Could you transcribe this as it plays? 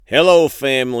Hello,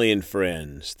 family and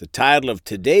friends. The title of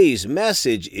today's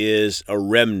message is A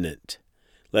Remnant.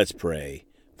 Let's pray.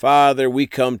 Father, we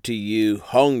come to you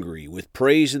hungry with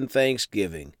praise and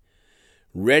thanksgiving,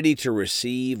 ready to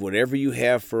receive whatever you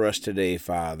have for us today,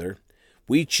 Father.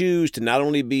 We choose to not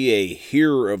only be a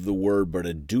hearer of the word, but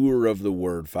a doer of the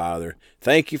word, Father.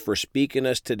 Thank you for speaking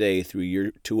us today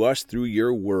to us through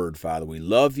your word, Father. We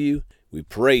love you. We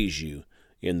praise you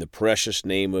in the precious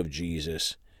name of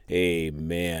Jesus.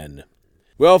 Amen.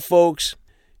 Well, folks,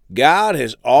 God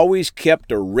has always kept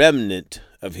a remnant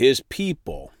of his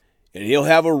people, and he'll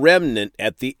have a remnant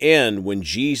at the end when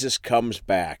Jesus comes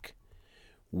back.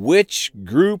 Which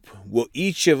group will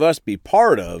each of us be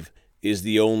part of is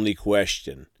the only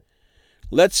question.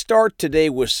 Let's start today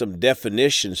with some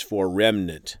definitions for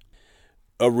remnant.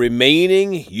 A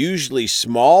remaining, usually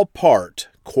small part,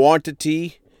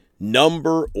 quantity,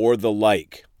 number, or the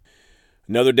like.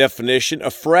 Another definition, a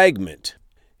fragment.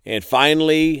 And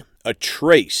finally, a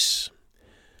trace.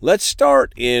 Let's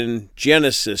start in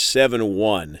Genesis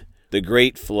 7:1, the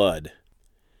great flood.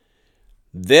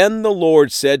 Then the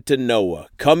Lord said to Noah,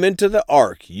 "Come into the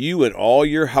ark, you and all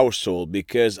your household,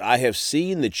 because I have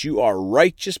seen that you are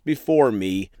righteous before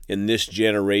me in this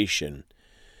generation."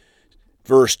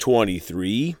 Verse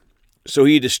 23, so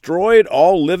he destroyed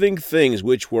all living things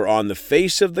which were on the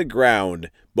face of the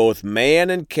ground, both man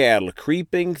and cattle,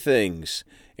 creeping things,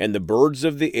 and the birds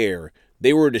of the air.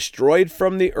 They were destroyed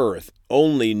from the earth.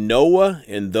 Only Noah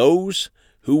and those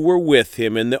who were with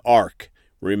him in the ark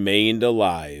remained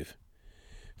alive.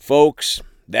 Folks,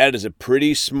 that is a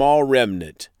pretty small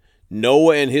remnant.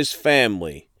 Noah and his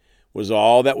family was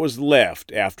all that was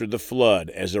left after the flood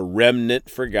as a remnant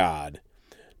for God.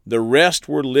 The rest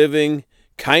were living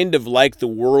kind of like the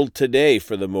world today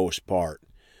for the most part,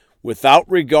 without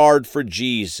regard for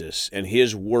Jesus and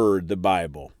his word, the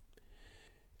Bible.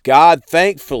 God,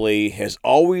 thankfully, has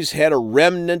always had a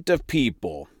remnant of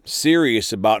people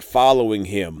serious about following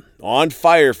him, on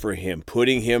fire for him,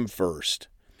 putting him first.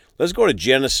 Let's go to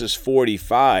Genesis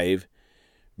 45,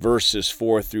 verses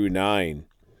 4 through 9.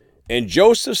 And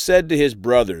Joseph said to his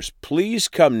brothers, "Please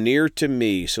come near to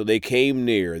me." So they came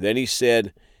near. Then he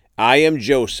said, "I am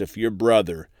Joseph, your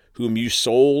brother, whom you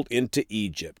sold into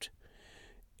Egypt.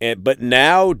 But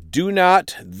now do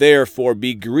not therefore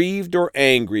be grieved or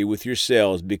angry with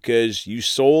yourselves because you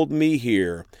sold me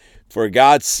here, for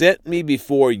God sent me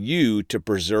before you to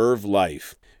preserve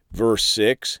life." Verse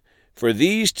 6, for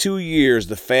these 2 years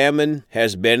the famine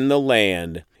has been in the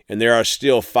land, and there are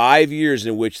still 5 years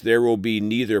in which there will be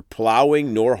neither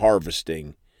plowing nor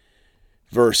harvesting.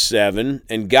 Verse 7,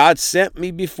 and God sent me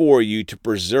before you to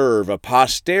preserve a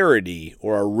posterity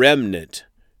or a remnant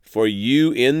for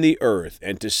you in the earth,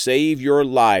 and to save your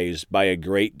lives by a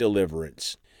great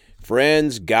deliverance.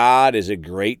 Friends, God is a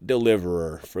great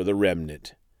deliverer for the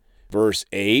remnant. Verse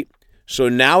 8, so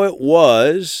now it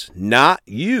was not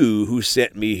you who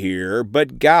sent me here,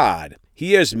 but God.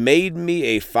 He has made me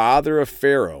a father of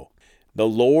Pharaoh, the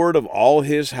Lord of all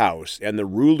his house, and the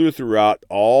ruler throughout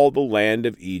all the land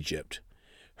of Egypt.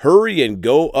 Hurry and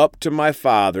go up to my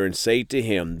father and say to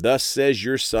him, thus says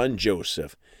your son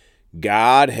Joseph,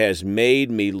 God has made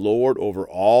me Lord over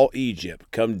all Egypt.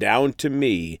 Come down to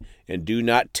me and do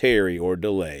not tarry or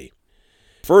delay.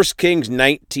 1 Kings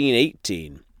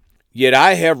 19:18. Yet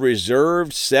I have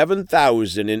reserved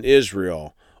 7,000 in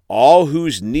Israel, all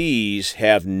whose knees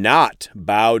have not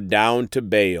bowed down to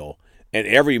Baal, and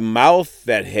every mouth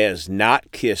that has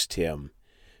not kissed him.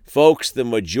 Folks, the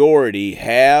majority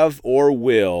have or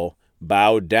will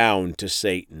bow down to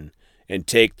Satan and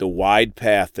take the wide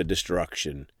path to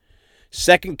destruction.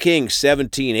 2 Kings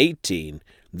 17:18.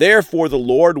 Therefore the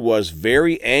Lord was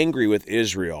very angry with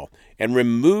Israel, and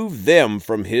removed them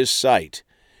from his sight.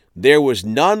 There was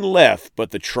none left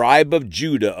but the tribe of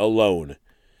Judah alone.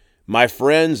 My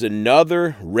friends,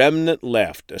 another remnant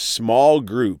left, a small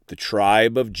group, the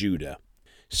tribe of Judah.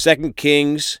 2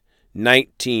 Kings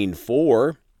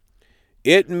 19:4.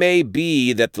 It may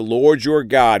be that the Lord your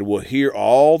God will hear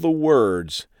all the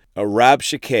words of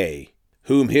Rabshakeh,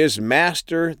 whom his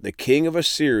master, the king of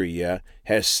Assyria,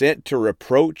 has sent to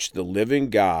reproach the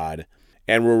living God,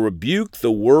 and will rebuke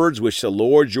the words which the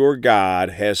Lord your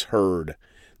God has heard.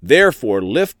 Therefore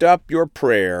lift up your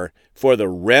prayer for the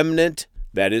remnant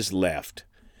that is left.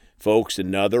 Folks,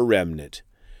 another remnant.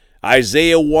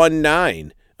 Isaiah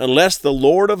 1:9. Unless the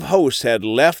Lord of hosts had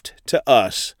left to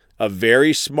us a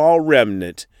very small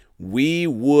remnant, we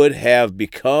would have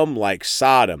become like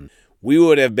Sodom. We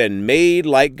would have been made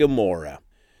like Gomorrah.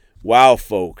 Wow,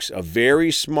 folks, a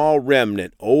very small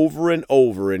remnant over and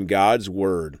over in God's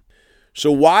Word.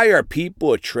 So why are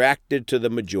people attracted to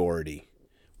the majority?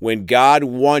 when God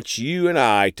wants you and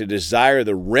I to desire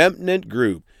the remnant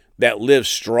group that lives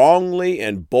strongly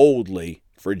and boldly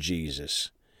for Jesus.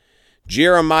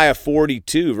 Jeremiah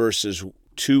 42, verses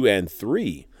 2 and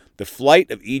 3, the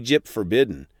flight of Egypt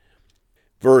forbidden.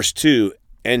 Verse 2,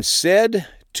 and said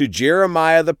to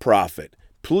Jeremiah the prophet,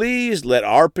 please let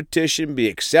our petition be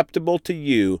acceptable to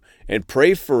you, and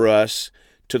pray for us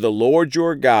to the Lord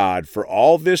your God for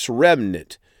all this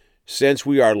remnant, since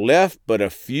we are left but a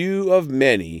few of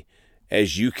many,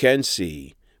 as you can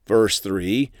see. Verse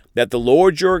 3, that the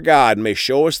Lord your God may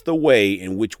show us the way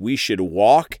in which we should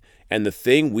walk and the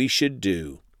thing we should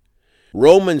do.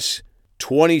 Romans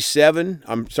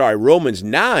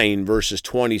 9, verses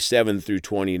 27 through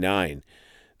 29.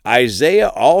 Isaiah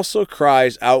also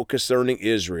cries out concerning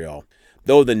Israel,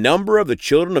 though the number of the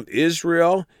children of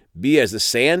Israel be as the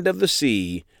sand of the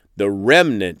sea, the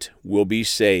remnant will be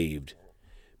saved.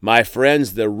 My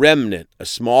friends, the remnant, a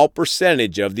small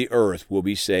percentage of the earth, will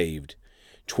be saved.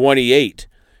 28.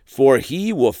 For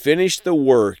he will finish the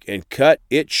work and cut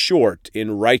it short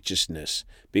in righteousness,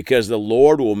 because the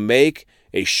Lord will make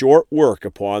a short work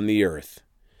upon the earth.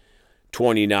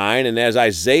 29. And as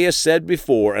Isaiah said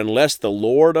before, unless the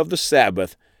Lord of the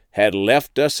Sabbath had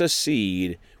left us a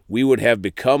seed, we would have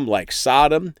become like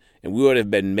Sodom, and we would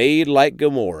have been made like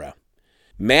Gomorrah.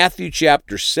 Matthew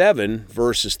chapter 7,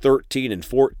 verses 13 and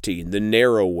 14, the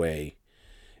narrow way.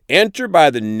 Enter by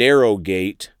the narrow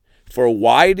gate, for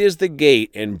wide is the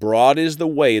gate and broad is the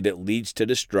way that leads to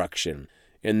destruction,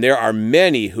 and there are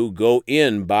many who go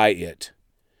in by it.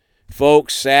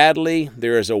 Folks, sadly,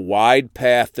 there is a wide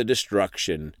path to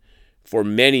destruction for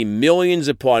many millions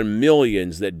upon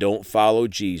millions that don't follow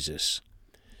Jesus.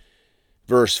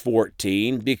 Verse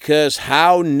 14, because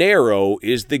how narrow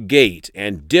is the gate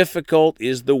and difficult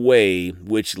is the way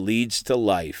which leads to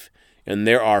life, and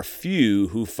there are few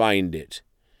who find it.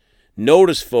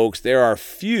 Notice, folks, there are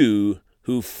few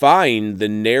who find the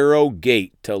narrow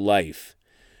gate to life.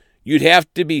 You'd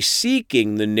have to be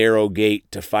seeking the narrow gate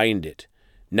to find it,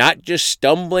 not just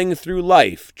stumbling through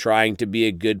life trying to be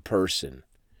a good person.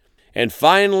 And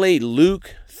finally,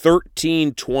 Luke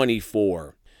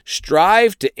 13:24.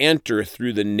 Strive to enter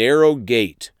through the narrow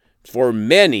gate, for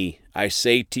many, I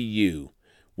say to you,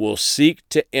 will seek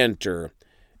to enter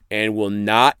and will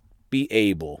not be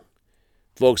able.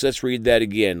 Folks, let's read that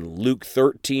again. Luke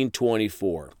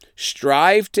 13:24.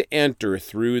 Strive to enter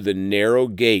through the narrow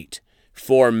gate,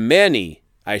 for many,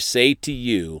 I say to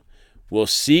you, will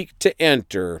seek to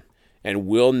enter and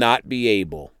will not be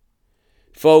able.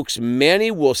 Folks, many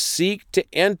will seek to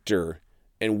enter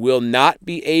and will not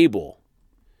be able.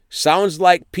 Sounds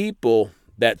like people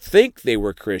that think they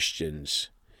were Christians,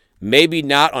 maybe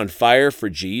not on fire for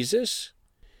Jesus.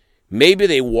 Maybe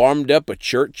they warmed up a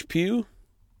church pew.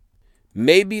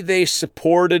 Maybe they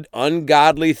supported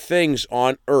ungodly things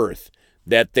on earth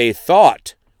that they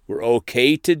thought were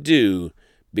okay to do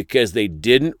because they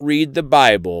didn't read the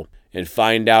Bible and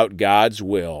find out God's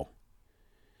will.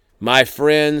 My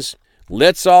friends,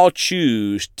 let's all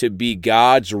choose to be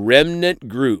God's remnant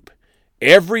group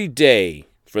every day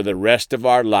for the rest of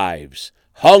our lives,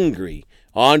 hungry,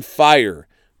 on fire,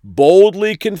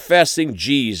 boldly confessing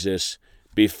Jesus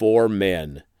before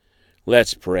men.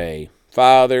 Let's pray.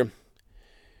 Father,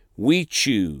 we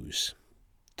choose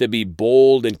to be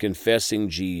bold in confessing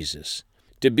Jesus,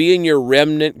 to be in your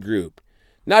remnant group,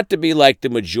 not to be like the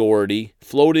majority,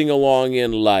 floating along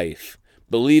in life,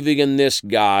 believing in this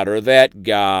God or that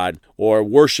God, or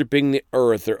worshiping the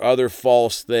earth or other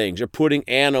false things, or putting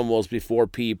animals before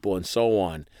people and so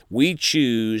on. We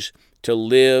choose to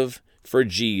live for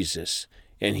Jesus,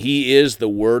 and He is the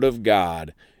Word of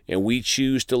God, and we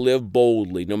choose to live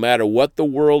boldly. No matter what the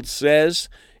world says,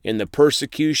 in the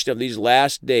persecution of these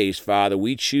last days, Father,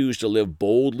 we choose to live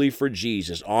boldly for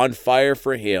Jesus, on fire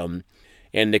for Him,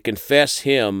 and to confess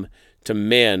Him to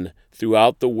men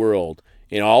throughout the world.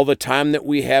 In all the time that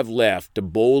we have left, to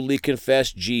boldly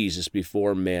confess Jesus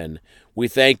before men. We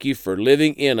thank you for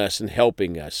living in us and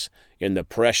helping us. In the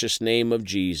precious name of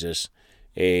Jesus,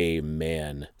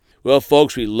 amen. Well,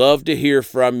 folks, we love to hear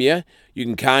from you. You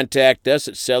can contact us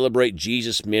at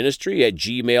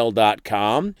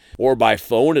celebratejesusministry@gmail.com or by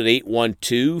phone at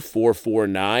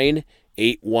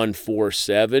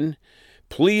 812-449-8147.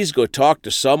 Please go talk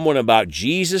to someone about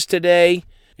Jesus today.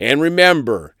 And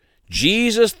remember,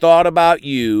 Jesus thought about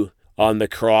you on the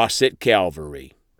cross at Calvary.